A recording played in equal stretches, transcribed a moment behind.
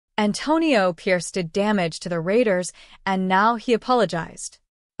Antonio Pierce did damage to the Raiders, and now he apologized.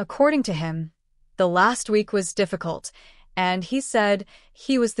 According to him, the last week was difficult, and he said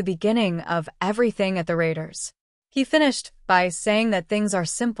he was the beginning of everything at the Raiders. He finished by saying that things are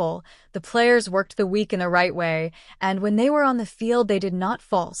simple, the players worked the week in the right way, and when they were on the field they did not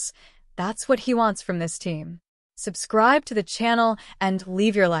false. That's what he wants from this team. Subscribe to the channel and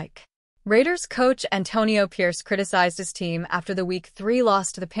leave your like. Raiders coach Antonio Pierce criticized his team after the Week 3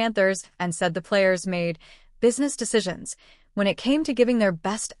 loss to the Panthers and said the players made business decisions when it came to giving their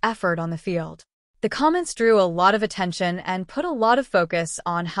best effort on the field. The comments drew a lot of attention and put a lot of focus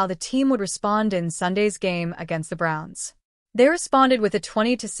on how the team would respond in Sunday's game against the Browns. They responded with a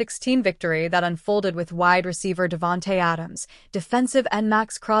 20-16 victory that unfolded with wide receiver Davante Adams, defensive end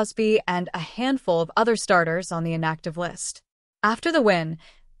Max Crosby, and a handful of other starters on the inactive list. After the win,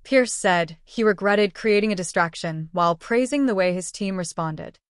 Pierce said he regretted creating a distraction while praising the way his team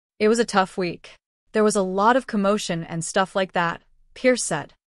responded. "It was a tough week. There was a lot of commotion and stuff like that," Pierce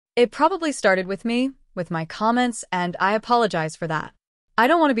said. "It probably started with me, with my comments, and I apologize for that. I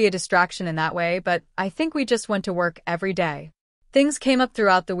don't want to be a distraction in that way, but I think we just went to work every day. Things came up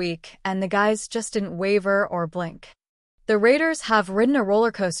throughout the week, and the guys just didn't waver or blink." The Raiders have ridden a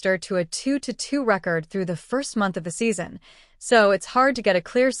roller coaster to a 2-2 record through the first month of the season, so it's hard to get a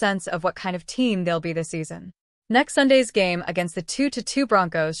clear sense of what kind of team they'll be this season. Next Sunday's game against the 2-2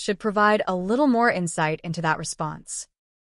 Broncos should provide a little more insight into that response.